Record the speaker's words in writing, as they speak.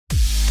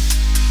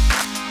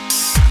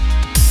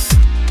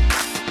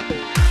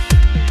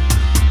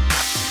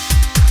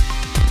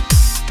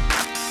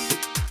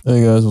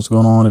Hey guys, what's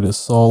going on? It is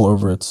Saul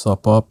over at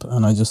Sup Up,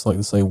 and I just like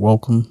to say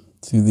welcome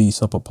to the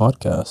Sup Up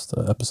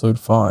podcast, episode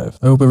 5.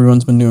 I hope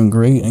everyone's been doing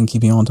great and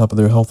keeping on top of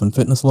their health and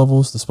fitness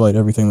levels despite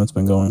everything that's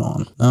been going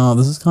on. Now,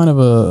 this is kind of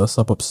a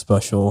Sup Up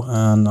special,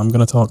 and I'm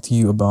going to talk to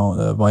you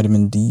about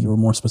vitamin D, or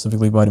more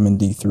specifically vitamin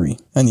D3.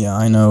 And yeah,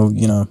 I know,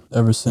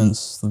 ever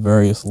since the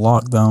various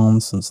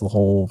lockdowns, since the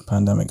whole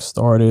pandemic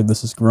started,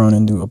 this has grown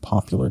into a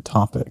popular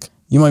topic.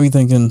 You might be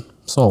thinking,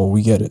 Saul,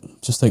 we get it.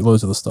 Just take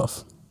loads of the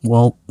stuff.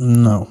 Well,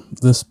 no.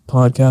 This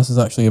podcast is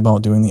actually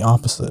about doing the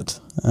opposite,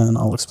 and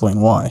I'll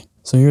explain why.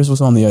 So here's what's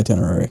on the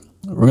itinerary.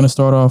 We're going to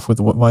start off with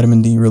what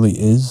vitamin D really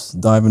is,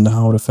 dive into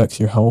how it affects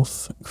your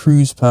health,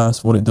 cruise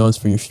past what it does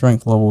for your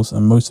strength levels,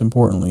 and most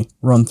importantly,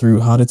 run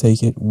through how to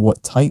take it,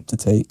 what type to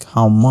take,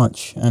 how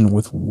much, and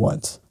with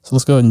what. So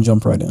let's go ahead and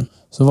jump right in.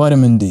 So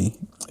vitamin D,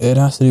 it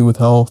has to do with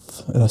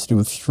health, it has to do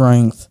with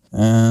strength,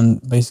 and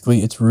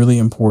basically it's really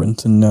important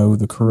to know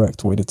the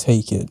correct way to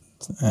take it.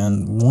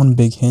 And one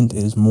big hint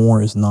is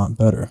more is not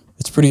better.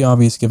 It's pretty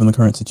obvious given the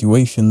current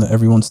situation that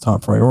everyone's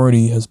top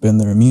priority has been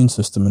their immune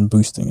system and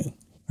boosting it.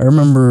 I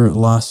remember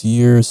last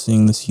year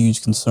seeing this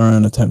huge concern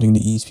and attempting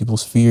to ease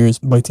people's fears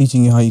by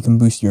teaching you how you can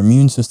boost your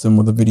immune system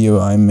with a video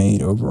I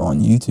made over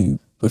on YouTube.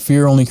 But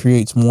fear only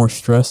creates more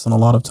stress, and a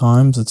lot of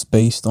times it's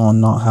based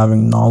on not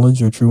having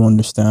knowledge or true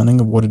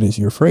understanding of what it is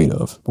you're afraid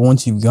of. But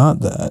once you've got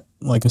that,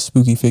 like a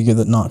spooky figure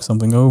that knocks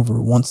something over,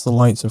 once the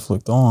lights are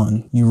flicked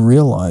on, you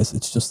realize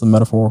it's just the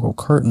metaphorical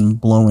curtain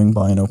blowing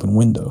by an open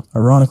window.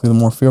 Ironically, the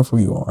more fearful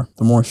you are,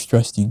 the more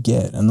stressed you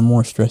get, and the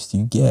more stressed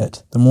you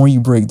get, the more you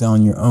break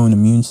down your own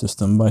immune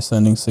system by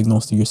sending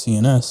signals to your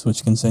CNS,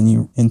 which can send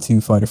you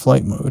into fight or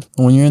flight mode.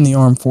 And when you're in the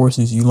armed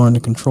forces, you learn to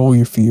control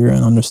your fear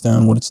and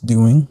understand what it's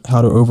doing,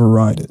 how to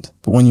override it.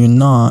 But when you're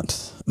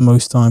not,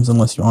 most times,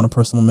 unless you're on a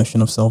personal mission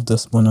of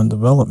self-discipline and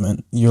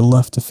development, you're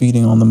left to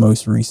feeding on the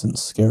most recent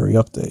scary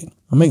update.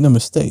 Now make no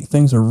mistake,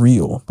 things are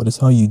real, but it's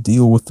how you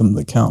deal with them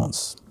that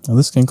counts. Now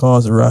this can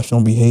cause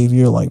irrational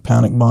behavior like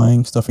panic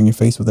buying, stuffing your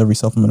face with every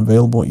supplement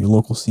available at your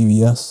local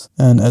CVS,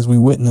 and as we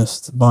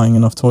witnessed, buying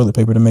enough toilet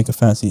paper to make a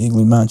fancy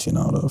igloo mansion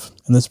out of.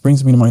 And this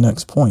brings me to my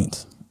next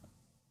point.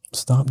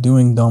 Stop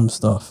doing dumb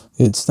stuff.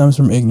 It stems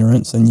from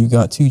ignorance, and you've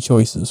got two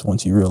choices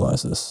once you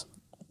realize this.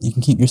 You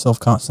can keep yourself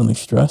constantly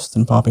stressed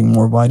and popping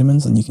more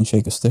vitamins than you can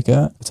shake a stick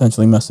at,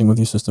 potentially messing with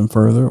your system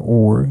further,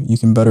 or you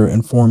can better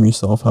inform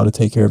yourself how to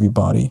take care of your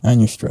body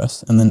and your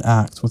stress, and then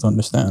act with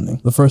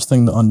understanding. The first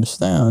thing to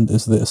understand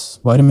is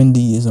this. Vitamin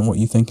D isn't what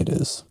you think it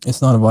is.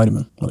 It's not a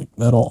vitamin,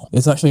 at all.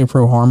 It's actually a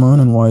pro-hormone,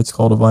 and why it's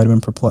called a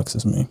vitamin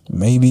perplexes me.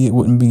 Maybe it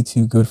wouldn't be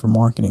too good for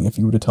marketing if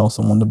you were to tell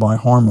someone to buy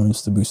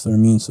hormones to boost their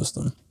immune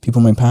system.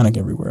 People may panic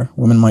everywhere.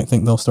 Women might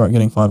think they'll start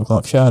getting 5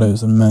 o'clock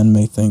shadows, and men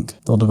may think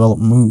they'll develop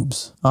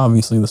moobs.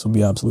 Obviously, this will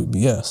be absolute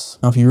BS.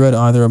 Now, if you read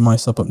either of my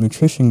Sup Up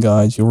nutrition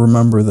guides, you'll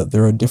remember that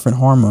there are different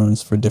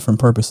hormones for different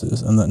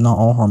purposes, and that not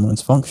all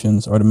hormones'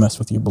 functions are to mess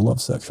with your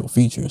beloved sexual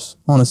features.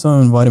 On its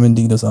own, vitamin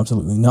D does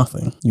absolutely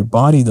nothing. Your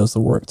body does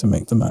the work to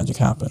make the magic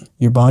happen.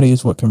 Your body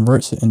is what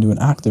converts it into an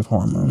active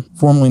hormone,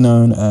 formerly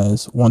known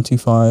as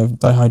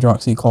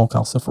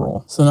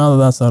 1,2,5-dihydroxycholecalciferol. So now that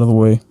that's out of the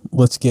way,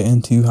 let's get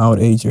into how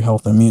it aids your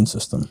health and immune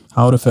system.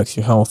 How it affects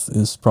your health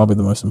is probably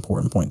the most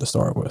important point to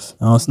start with.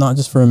 Now, it's not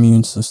just for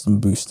immune system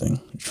boosting.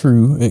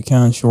 True, it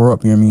can shore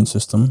up your immune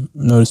system,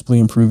 noticeably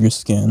improve your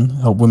skin,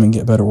 help women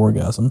get better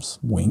orgasms,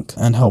 wink,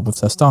 and help with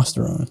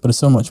testosterone. But it's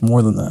so much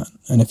more than that.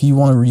 And if you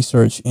want to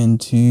research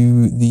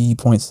into the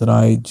points that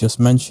I just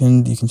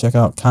mentioned, you can check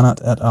out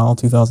Kanat et al.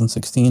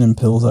 2016 and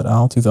Pills et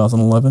al.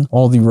 2011.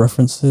 All the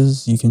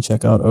references you can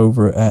check out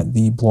over at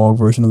the blog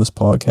version of this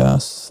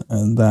podcast,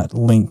 and that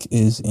link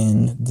is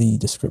in the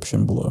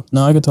description below.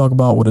 Now, I could talk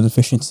about what a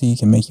deficiency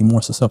can make you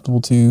more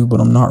susceptible to,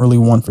 but I'm not really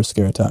one for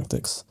scare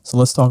tactics. So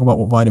let's talk about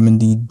what vitamin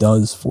D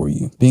does for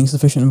you. Being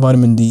sufficient in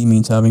vitamin D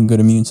means having good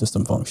immune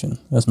system function,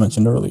 as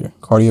mentioned earlier,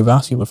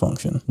 cardiovascular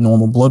function,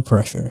 normal blood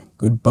pressure,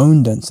 good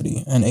bone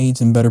density, and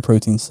aids in better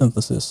protein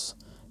synthesis,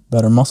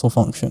 better muscle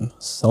function,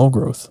 cell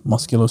growth,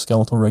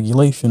 musculoskeletal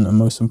regulation, and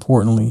most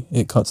importantly,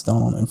 it cuts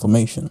down on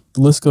inflammation. The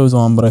list goes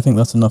on, but I think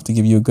that's enough to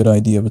give you a good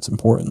idea of its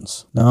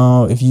importance.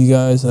 Now, if you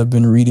guys have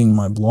been reading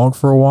my blog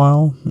for a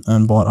while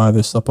and bought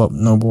either Sup Up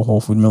Noble Whole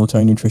Food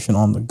Military Nutrition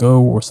on the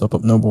go or Sup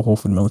Up Noble Whole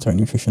Food Military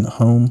Nutrition at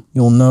home,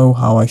 you'll know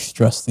how I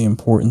stress the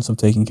importance of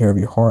taking care of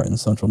your heart and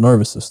central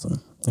nervous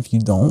system. If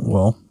you don't,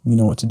 well, you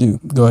know what to do.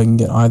 Go ahead and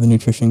get either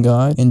nutrition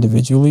guide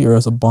individually or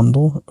as a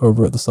bundle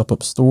over at the Sup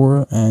Up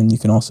store, and you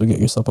can also get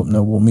your Sup Up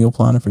Noble meal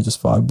planner for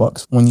just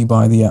 $5 when you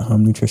buy the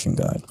at-home nutrition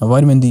guide. Now,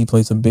 vitamin D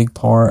plays a big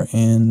part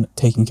in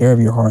taking care of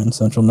your heart and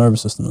central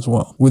nervous system as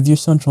well. With your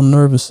central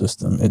nervous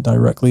system, it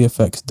directly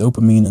affects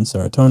dopamine and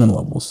serotonin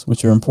levels,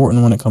 which are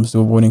important when it comes to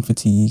avoiding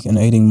fatigue and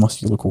aiding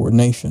muscular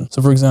coordination.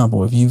 So for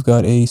example, if you've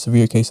got a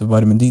severe case of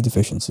vitamin D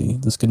deficiency,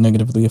 this could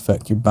negatively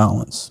affect your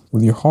balance.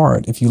 With your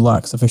heart, if you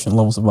lack sufficient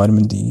levels of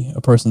vitamin D, a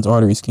person person's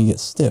arteries can get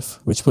stiff,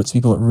 which puts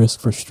people at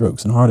risk for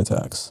strokes and heart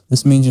attacks.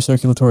 This means your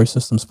circulatory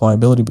system's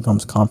pliability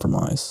becomes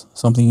compromised,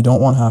 something you don't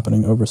want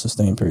happening over a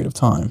sustained period of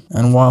time.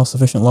 And while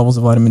sufficient levels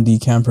of vitamin D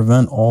can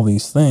prevent all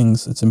these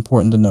things, it's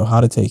important to know how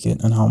to take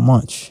it and how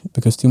much,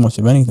 because too much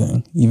of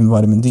anything, even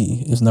vitamin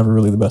D, is never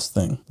really the best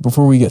thing.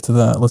 Before we get to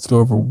that, let's go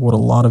over what a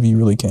lot of you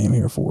really came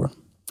here for.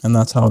 And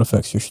that's how it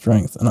affects your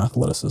strength and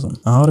athleticism.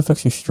 Now, how it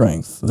affects your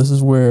strength, this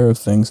is where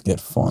things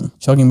get fun.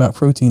 Chugging back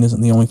protein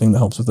isn't the only thing that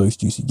helps with those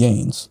juicy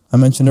gains. I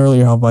mentioned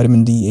earlier how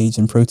vitamin D aids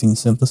in protein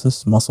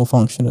synthesis, muscle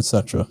function,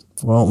 etc.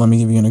 Well, let me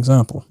give you an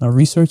example. Now,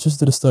 researchers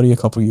did a study a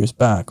couple years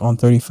back on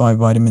 35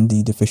 vitamin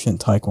D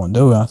deficient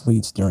Taekwondo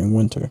athletes during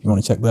winter. If you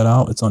want to check that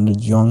out, it's under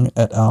Jung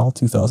et al.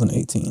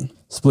 2018.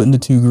 Split into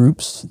two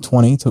groups,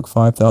 20 took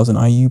 5,000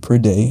 IU per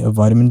day of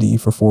vitamin D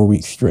for 4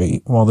 weeks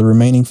straight, while the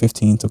remaining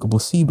 15 took a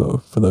placebo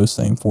for those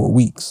same 4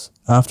 weeks.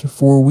 After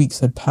 4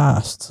 weeks had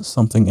passed,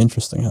 something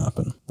interesting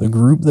happened. The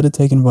group that had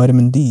taken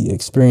vitamin D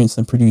experienced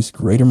and produced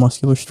greater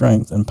muscular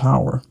strength and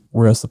power,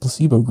 whereas the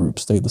placebo group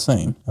stayed the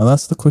same. Now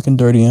that's the quick and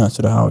dirty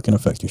answer to how it can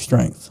affect your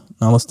strength.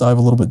 Now let's dive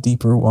a little bit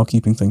deeper while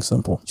keeping things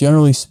simple.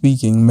 Generally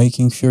speaking,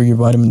 making sure your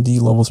vitamin D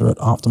levels are at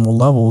optimal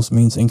levels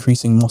means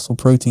increasing muscle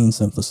protein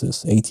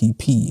synthesis,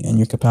 ATP, and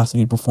your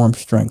capacity to perform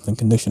strength and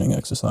conditioning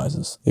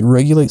exercises. It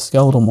regulates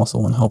skeletal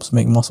muscle and helps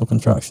make muscle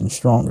contractions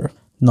stronger.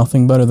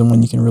 Nothing better than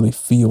when you can really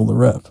feel the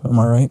rep, am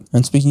I right?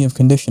 And speaking of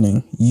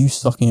conditioning, you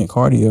sucking at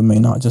cardio may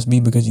not just be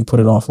because you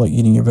put it off like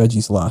eating your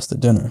veggies last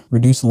at dinner.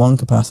 Reduced lung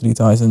capacity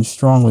ties in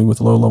strongly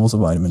with low levels of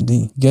vitamin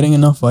D. Getting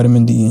enough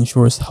vitamin D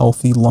ensures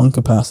healthy lung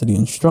capacity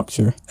and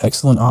structure,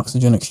 excellent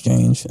oxygen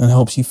exchange, and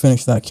helps you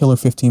finish that killer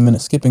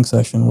 15-minute skipping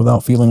session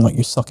without feeling like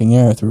you're sucking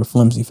air through a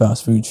flimsy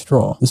fast food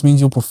straw. This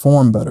means you'll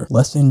perform better,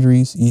 less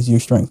injuries, easier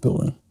strength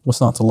building. What's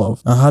not to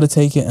love? Now, how to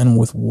take it and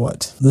with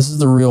what? This is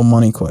the real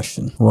money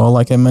question. Well,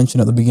 like I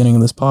mentioned at the beginning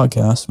of this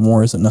podcast,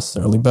 more isn't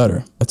necessarily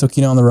better. I took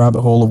you down the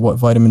rabbit hole of what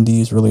vitamin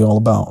D is really all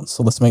about,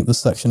 so let's make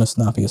this section as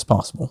snappy as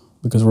possible,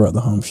 because we're at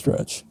the home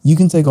stretch. You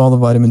can take all the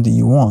vitamin D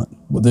you want,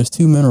 but there's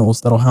two minerals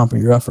that'll hamper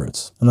your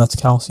efforts, and that's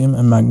calcium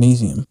and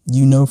magnesium.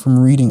 You know from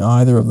reading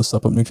either of the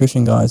Sup Up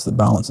nutrition guides that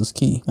balance is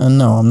key. And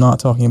no, I'm not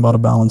talking about a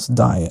balanced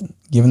diet.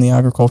 Given the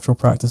agricultural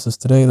practices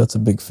today, that's a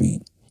big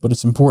feat. But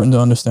it's important to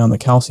understand that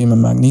calcium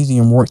and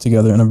magnesium work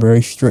together in a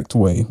very strict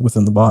way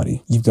within the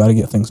body. You've got to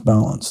get things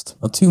balanced.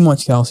 Now, too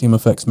much calcium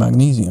affects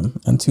magnesium,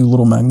 and too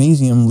little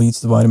magnesium leads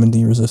to vitamin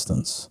D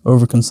resistance.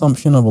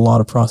 Overconsumption of a lot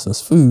of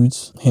processed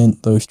foods,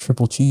 hint those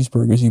triple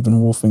cheeseburgers you've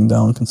been wolfing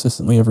down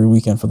consistently every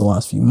weekend for the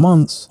last few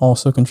months,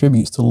 also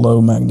contributes to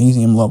low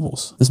magnesium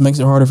levels. This makes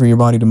it harder for your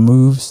body to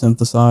move,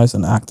 synthesize,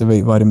 and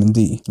activate vitamin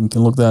D. You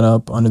can look that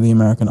up under the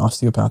American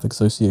Osteopathic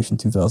Association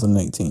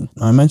 2018.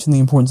 Now, I mentioned the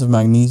importance of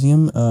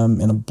magnesium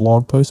in a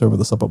blog post over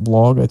the Sup Up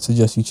blog. I'd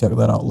suggest you check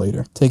that out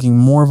later. Taking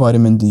more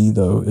vitamin D,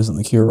 though, isn't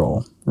the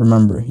cure-all.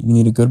 Remember, you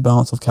need a good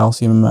balance of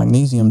calcium and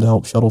magnesium to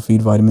help shuttle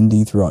feed vitamin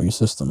D throughout your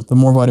system. The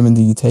more vitamin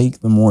D you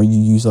take, the more you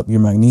use up your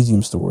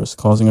magnesium stores,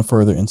 causing a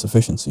further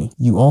insufficiency.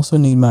 You also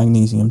need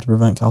magnesium to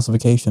prevent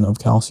calcification of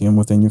calcium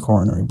within your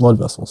coronary blood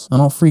vessels. And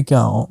don't freak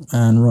out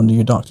and run to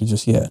your doctor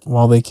just yet.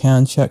 While they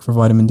can check for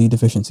vitamin D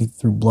deficiency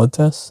through blood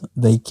tests,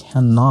 they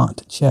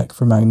cannot check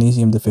for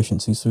magnesium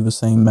deficiencies through the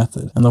same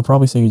method. And they'll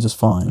probably say you're just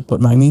fine.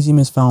 But magnesium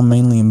is found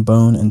mainly in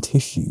bone and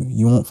tissue.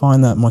 You won't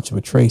find that much of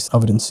a trace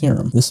of it in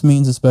serum. This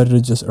means it's better to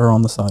just err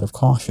on the side of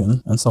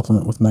caution and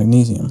supplement with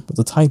magnesium. But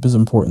the type is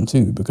important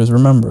too, because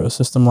remember, a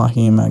system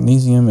lacking in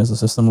magnesium is a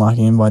system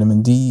lacking in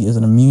vitamin D, is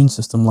an immune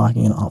system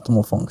lacking in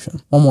optimal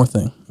function. One more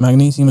thing,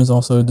 magnesium is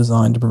also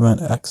designed to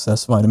prevent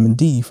excess vitamin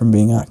D from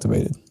being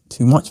activated.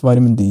 Too much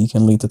vitamin D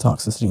can lead to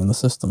toxicity in the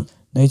system.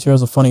 Nature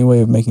has a funny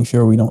way of making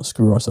sure we don't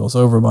screw ourselves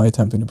over by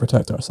attempting to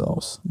protect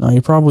ourselves. Now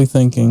you're probably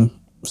thinking,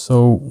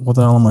 so what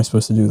the hell am I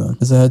supposed to do then?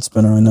 It's a head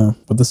spinner, I know,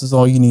 but this is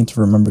all you need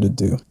to remember to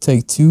do.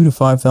 Take 2 to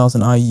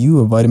 5,000 IU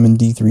of vitamin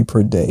D3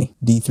 per day.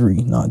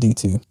 D3, not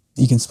D2.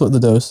 You can split the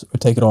dose or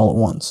take it all at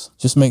once.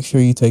 Just make sure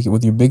you take it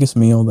with your biggest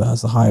meal that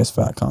has the highest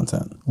fat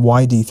content.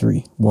 Why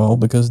D3? Well,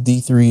 because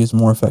D3 is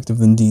more effective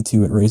than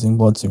D2 at raising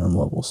blood serum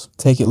levels.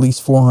 Take at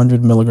least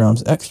 400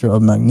 milligrams extra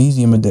of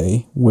magnesium a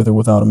day with or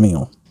without a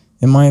meal.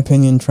 In my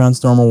opinion,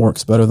 transdermal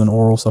works better than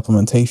oral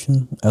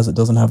supplementation, as it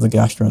doesn't have the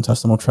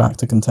gastrointestinal tract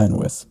to contend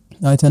with.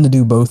 I tend to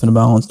do both in a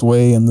balanced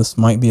way, and this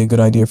might be a good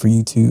idea for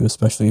you too,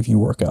 especially if you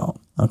work out.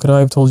 Now, could I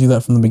have told you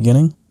that from the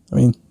beginning? I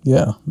mean,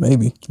 yeah,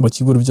 maybe. But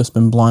you would have just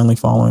been blindly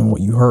following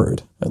what you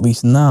heard. At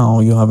least now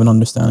you'll have an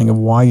understanding of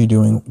why you're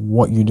doing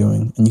what you're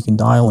doing, and you can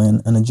dial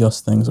in and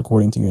adjust things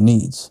according to your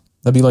needs.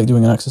 That'd be like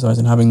doing an exercise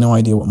and having no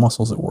idea what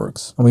muscles it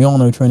works. And we all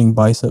know training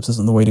biceps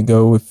isn't the way to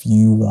go if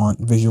you want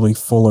visually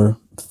fuller,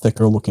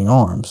 thicker looking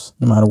arms,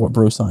 no matter what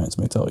bro science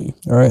may tell you.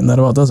 Alright, and that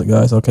about does it,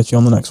 guys. I'll catch you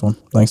on the next one.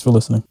 Thanks for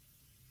listening.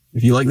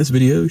 If you like this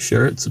video,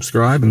 share it,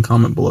 subscribe, and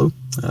comment below.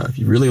 If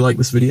you really like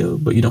this video,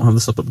 but you don't have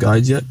the Sup Up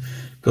guides yet,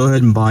 go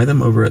ahead and buy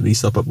them over at the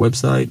Sup Up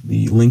website.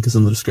 The link is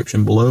in the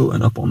description below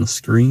and up on the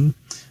screen.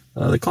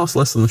 They cost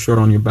less than the shirt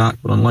on your back,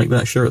 but unlike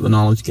that shirt, the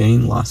knowledge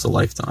gain lasts a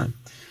lifetime.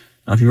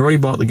 Now, if you've already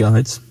bought the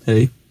guides,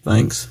 hey,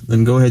 Thanks.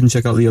 Then go ahead and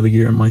check out the other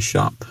gear in my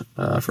shop.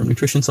 From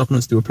nutrition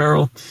supplements to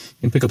apparel,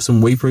 you can pick up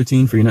some whey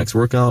protein for your next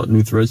workout,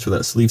 new threads for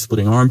that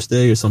sleeve-splitting arms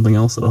day, or something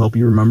else that'll help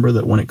you remember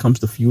that when it comes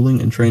to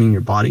fueling and training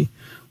your body,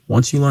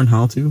 once you learn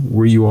how to,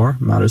 where you are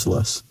matters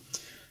less.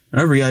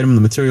 And every item,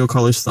 the material,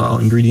 color, style,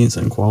 ingredients,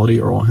 and quality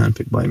are all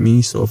handpicked by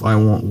me, so if I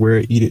won't wear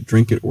it, eat it,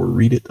 drink it, or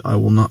read it, I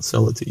will not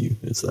sell it to you.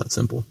 It's that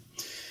simple.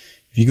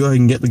 If you go ahead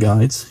and get the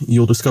guides,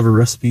 you'll discover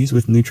recipes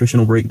with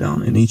nutritional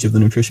breakdown in each of the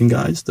nutrition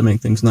guides to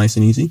make things nice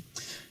and easy.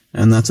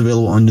 And that's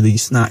available under the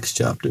snacks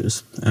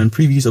chapters. And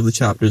previews of the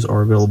chapters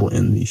are available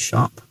in the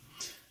shop.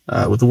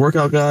 With the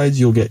workout guides,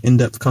 you'll get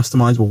in-depth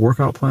customizable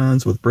workout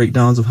plans with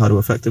breakdowns of how to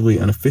effectively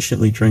and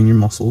efficiently train your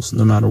muscles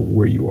no matter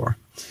where you are.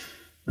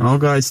 And all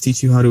guides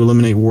teach you how to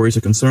eliminate worries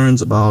or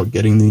concerns about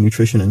getting the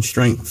nutrition and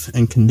strength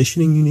and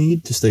conditioning you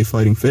need to stay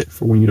fighting fit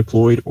for when you're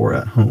deployed or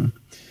at home.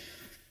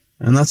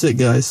 And that's it,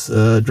 guys.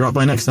 Drop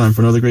by next time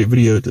for another great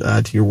video to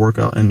add to your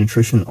workout and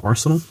nutrition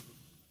arsenal.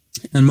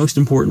 And most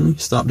importantly,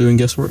 stop doing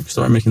guesswork.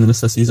 Start making the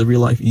necessities of your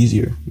life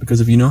easier.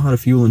 Because if you know how to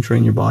fuel and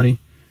train your body,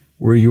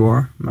 where you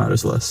are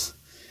matters less.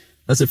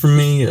 That's it from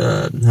me.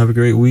 Have a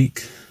great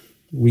week,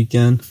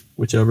 weekend,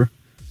 whichever.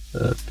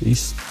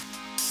 Peace.